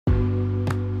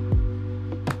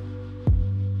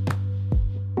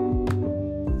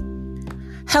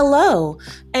Hello,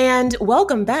 and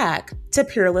welcome back to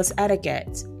Peerless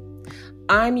Etiquette.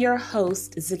 I'm your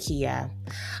host, Zakia.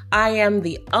 I am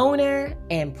the owner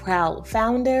and proud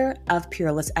founder of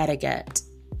Peerless Etiquette.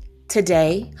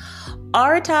 Today,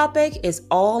 our topic is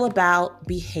all about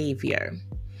behavior.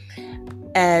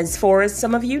 As far as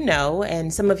some of you know,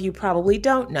 and some of you probably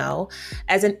don't know,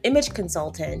 as an image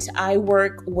consultant, I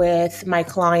work with my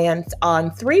clients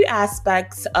on 3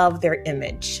 aspects of their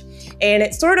image. And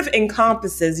it sort of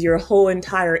encompasses your whole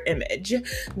entire image.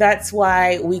 That's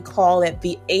why we call it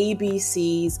the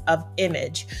ABCs of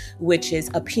image, which is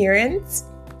appearance,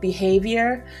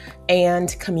 behavior,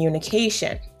 and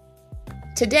communication.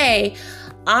 Today,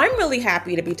 I'm really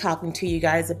happy to be talking to you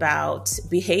guys about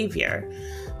behavior.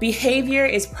 Behavior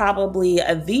is probably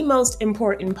the most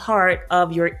important part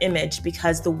of your image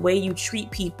because the way you treat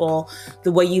people,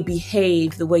 the way you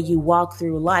behave, the way you walk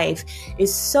through life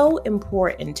is so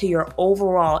important to your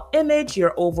overall image,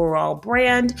 your overall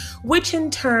brand, which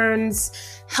in turns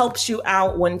helps you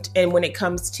out when it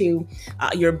comes to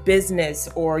your business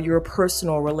or your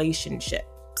personal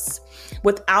relationships.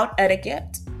 Without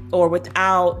etiquette or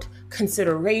without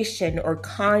consideration or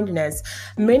kindness,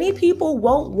 many people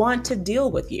won't want to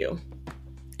deal with you.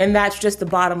 And that's just the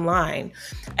bottom line.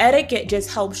 Etiquette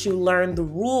just helps you learn the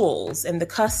rules and the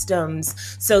customs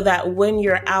so that when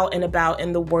you're out and about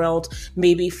in the world,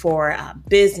 maybe for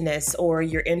business, or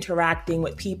you're interacting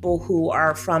with people who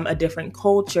are from a different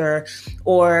culture,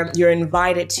 or you're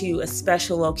invited to a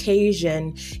special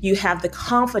occasion, you have the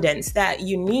confidence that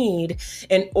you need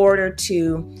in order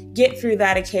to get through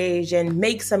that occasion,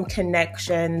 make some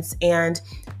connections, and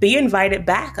be invited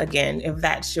back again if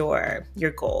that's your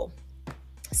goal.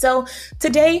 So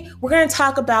today we're going to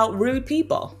talk about rude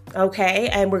people, okay?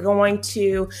 And we're going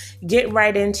to get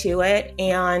right into it.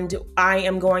 And I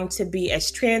am going to be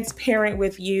as transparent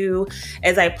with you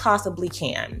as I possibly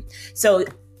can. So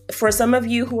for some of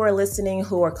you who are listening,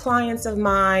 who are clients of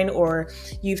mine, or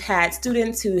you've had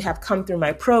students who have come through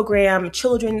my program,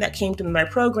 children that came through my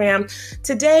program,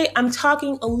 today I'm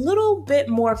talking a little bit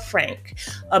more frank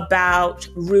about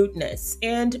rudeness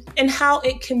and how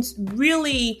it can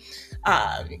really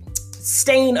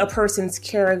stain a person's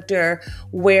character,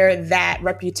 where that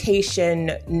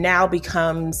reputation now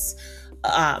becomes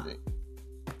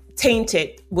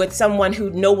tainted with someone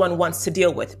who no one wants to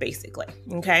deal with, basically.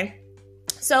 Okay.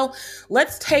 So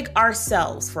let's take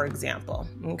ourselves, for example.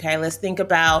 Okay. Let's think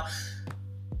about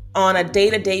on a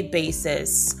day-to-day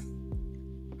basis,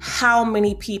 how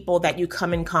many people that you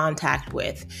come in contact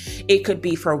with. It could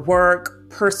be for work,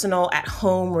 personal, at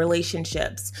home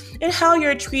relationships, and how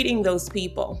you're treating those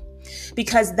people,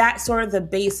 because that's sort of the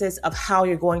basis of how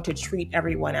you're going to treat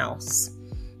everyone else.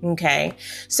 Okay.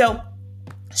 So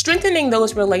strengthening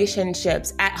those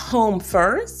relationships at home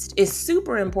first is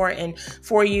super important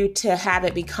for you to have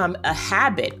it become a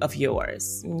habit of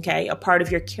yours, okay? A part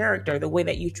of your character. The way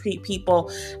that you treat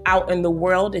people out in the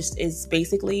world is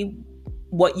basically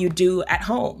what you do at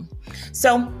home.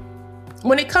 So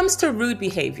when it comes to rude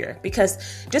behavior,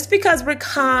 because just because we're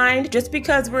kind, just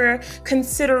because we're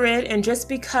considerate, and just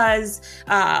because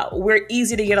we're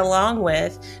easy to get along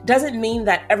with, doesn't mean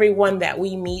that everyone that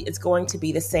we meet is going to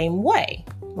be the same way,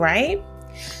 right?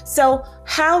 So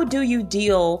how do you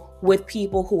deal with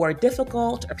people who are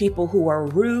difficult, or people who are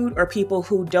rude, or people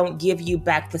who don't give you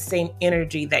back the same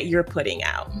energy that you're putting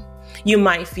out? You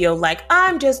might feel like,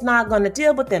 I'm just not going to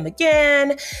deal with them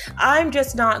again. I'm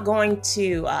just not going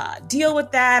to deal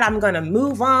with that. I'm going to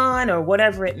move on, or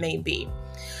whatever it may be.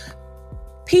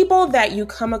 People that you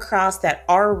come across that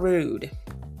are rude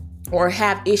or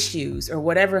have issues, or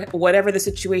whatever the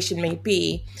situation may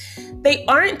be, they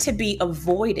aren't to be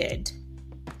avoided.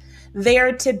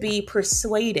 They're to be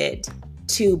persuaded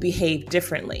to behave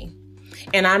differently.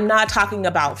 And I'm not talking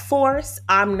about force.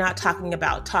 I'm not talking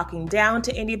about talking down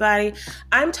to anybody.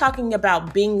 I'm talking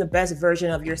about being the best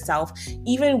version of yourself,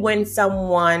 even when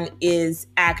someone is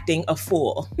acting a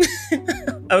fool.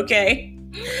 Okay?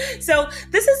 So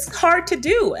this is hard to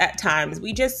do at times.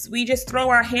 We just throw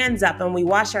our hands up and we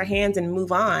wash our hands and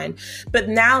move on. But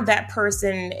now that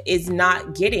person is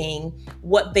not getting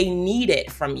what they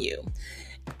needed from you.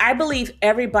 I believe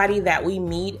everybody that we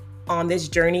meet on this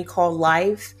journey called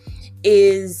life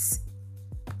is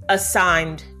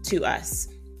assigned to us.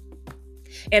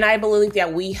 And I believe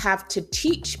that we have to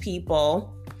teach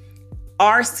people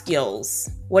our skills.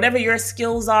 Whatever your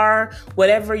skills are,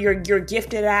 whatever you're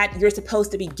gifted at, you're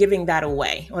supposed to be giving that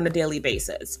away on a daily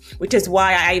basis, which is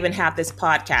why I even have this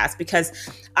podcast, because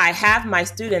I have my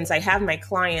students, I have my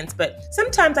clients, but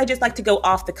sometimes I just like to go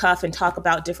off the cuff and talk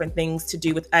about different things to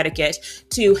do with etiquette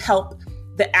to help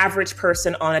the average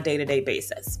person on a day-to-day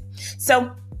basis.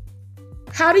 So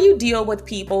how do you deal with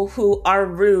people who are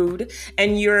rude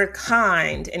and you're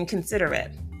kind and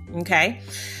considerate? Okay.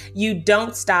 You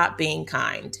don't stop being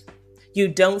kind. You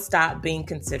don't stop being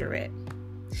considerate.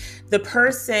 The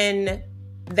person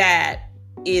that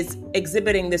is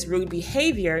exhibiting this rude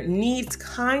behavior needs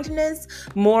kindness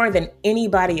more than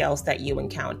anybody else that you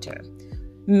encounter,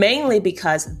 mainly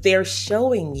because they're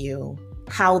showing you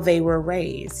how they were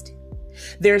raised.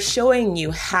 They're showing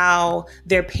you how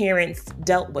their parents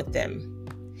dealt with them.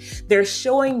 They're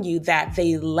showing you that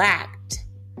they lacked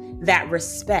that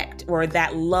respect or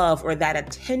that love or that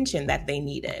attention that they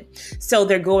needed. So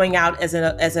they're going out as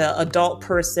an adult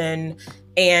person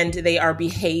and they are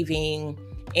behaving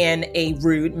in a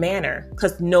rude manner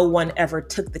because no one ever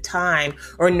took the time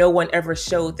or no one ever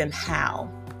showed them how.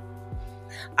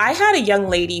 I had a young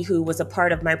lady who was a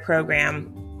part of my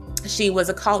program. She was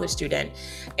a college student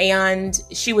and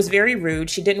she was very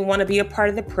rude. She didn't want to be a part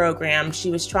of the program.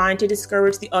 She was trying to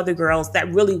discourage the other girls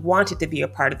that really wanted to be a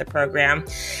part of the program.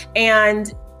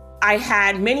 And I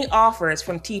had many offers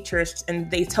from teachers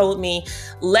and they told me,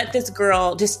 let this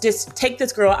girl, just take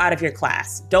this girl out of your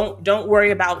class. Don't worry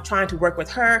about trying to work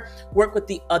with her, work with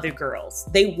the other girls.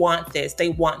 They want this, they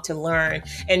want to learn,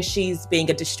 and she's being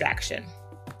a distraction.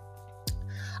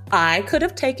 I could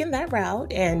have taken that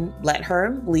route and let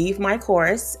her leave my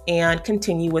course and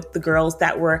continue with the girls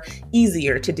that were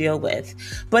easier to deal with.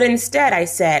 But instead I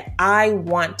said, I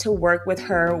want to work with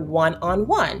her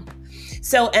one-on-one.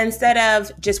 So instead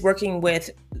of just working with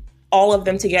all of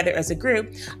them together as a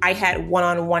group, I had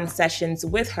one-on-one sessions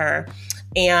with her.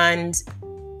 And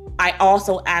I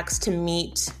also asked to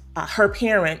meet her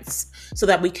parents so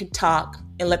that we could talk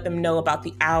and let them know about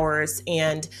the hours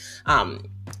and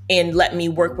let me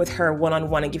work with her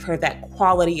one-on-one and give her that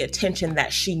quality attention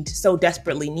that she so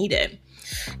desperately needed.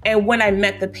 And when I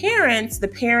met the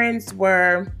parents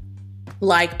were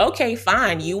like, okay,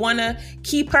 fine. You want to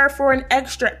keep her for an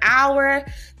extra hour?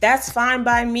 That's fine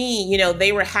by me. You know,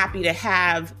 they were happy to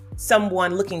have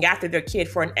someone looking after their kid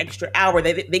for an extra hour.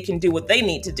 They can do what they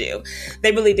need to do.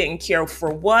 They really didn't care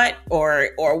for what or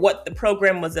what the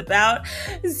program was about.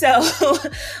 So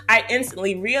I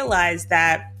instantly realized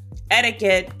that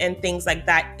etiquette and things like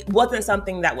that wasn't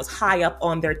something that was high up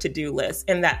on their to-do list.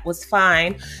 And that was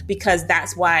fine because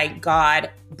that's why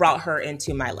God brought her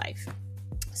into my life.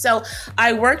 So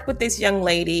I worked with this young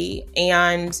lady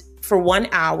and for 1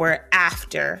 hour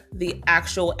after the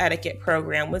actual etiquette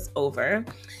program was over.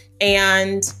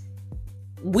 And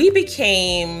we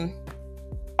became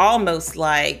almost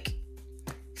like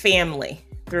family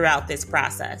throughout this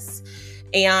process.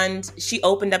 And she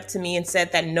opened up to me and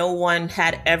said that no one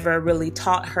had ever really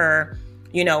taught her,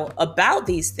 about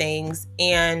these things.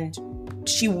 And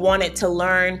she wanted to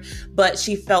learn, but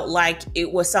she felt like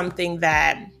it was something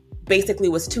that basically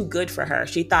was too good for her.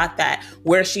 She thought that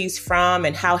where she's from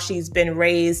and how she's been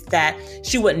raised, that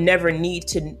she would never need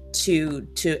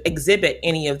to exhibit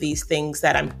any of these things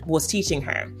that I was teaching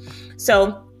her.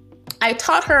 So I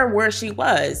taught her where she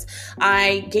was.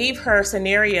 I gave her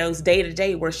scenarios day to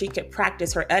day where she could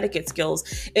practice her etiquette skills.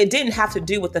 It didn't have to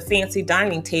do with the fancy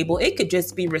dining table. It could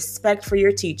just be respect for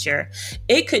your teacher.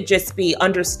 It could just be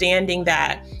understanding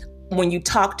that when you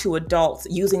talk to adults,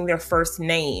 using their first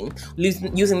name,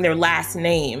 using their last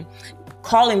name,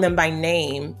 calling them by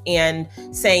name and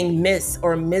saying Miss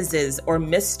or Mrs. or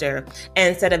Mr.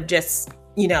 instead of just,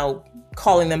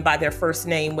 calling them by their first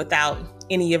name without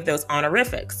any of those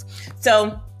honorifics.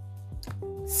 So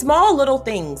small little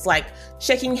things like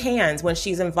shaking hands when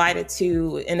she's invited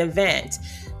to an event,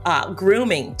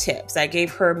 grooming tips. I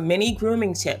gave her many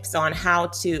grooming tips on how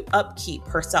to upkeep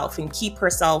herself and keep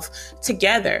herself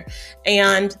together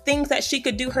and things that she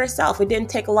could do herself. It didn't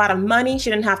take a lot of money. She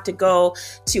didn't have to go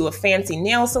to a fancy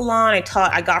nail salon.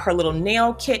 I got her little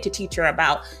nail kit to teach her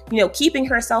about, keeping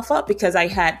herself up because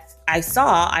I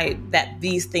saw that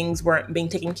these things weren't being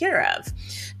taken care of.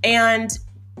 And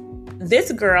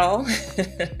this girl,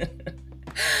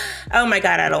 oh my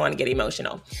God, I don't want to get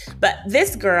emotional, but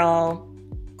this girl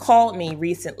called me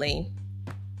recently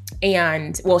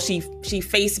and she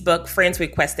Facebook friends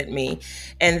requested me,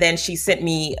 and then she sent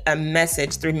me a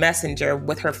message through Messenger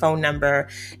with her phone number,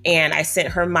 and I sent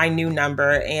her my new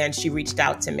number and she reached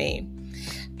out to me.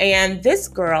 And this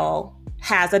girl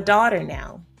has a daughter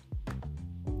now.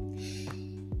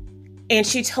 And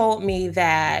she told me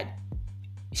that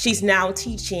she's now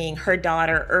teaching her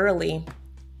daughter early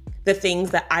the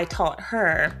things that I taught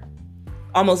her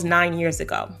almost 9 years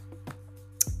ago.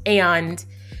 And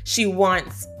she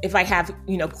wants, if I have,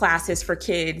 classes for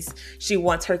kids, she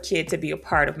wants her kid to be a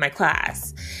part of my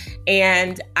class.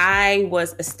 And I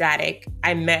was ecstatic.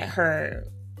 I met her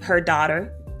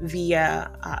daughter via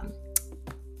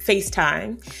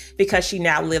FaceTime because she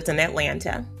now lives in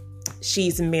Atlanta.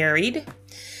 She's married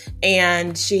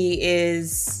and she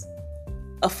is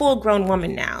a full-grown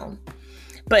woman now.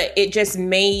 But it just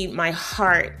made my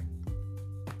heart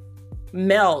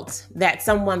melt that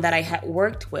someone that I had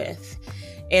worked with,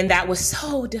 and that was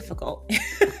so difficult,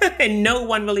 and no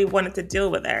one really wanted to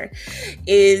deal with her,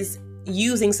 is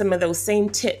using some of those same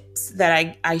tips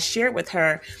that I shared with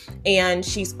her, and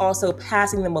she's also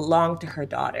passing them along to her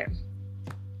daughter.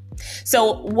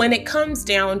 So when it comes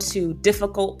down to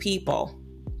difficult people,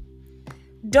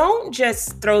 don't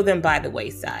just throw them by the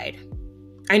wayside.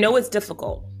 I know it's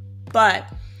difficult, but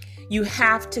you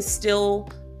have to still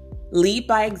lead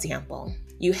by example.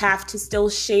 You have to still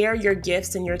share your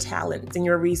gifts and your talents and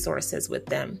your resources with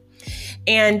them.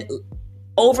 And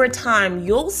over time,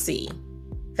 you'll see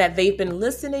that they've been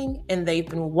listening and they've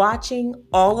been watching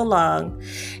all along.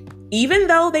 Even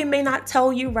though they may not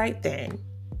tell you right then,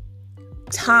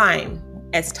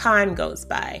 as time goes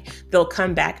by, they'll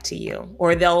come back to you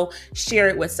or they'll share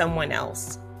it with someone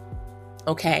else.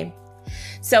 Okay?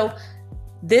 So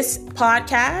this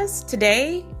podcast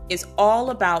today is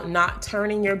all about not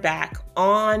turning your back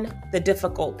on the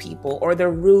difficult people or the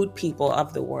rude people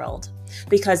of the world,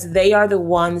 because they are the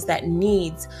ones that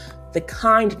needs the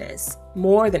kindness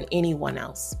more than anyone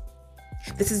else.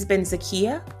 This has been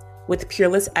Zakia with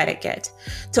Peerless Etiquette.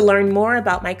 To learn more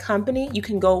about my company, you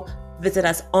can go visit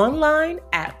us online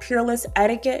at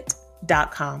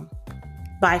peerlessetiquette.com.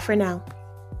 Bye for now.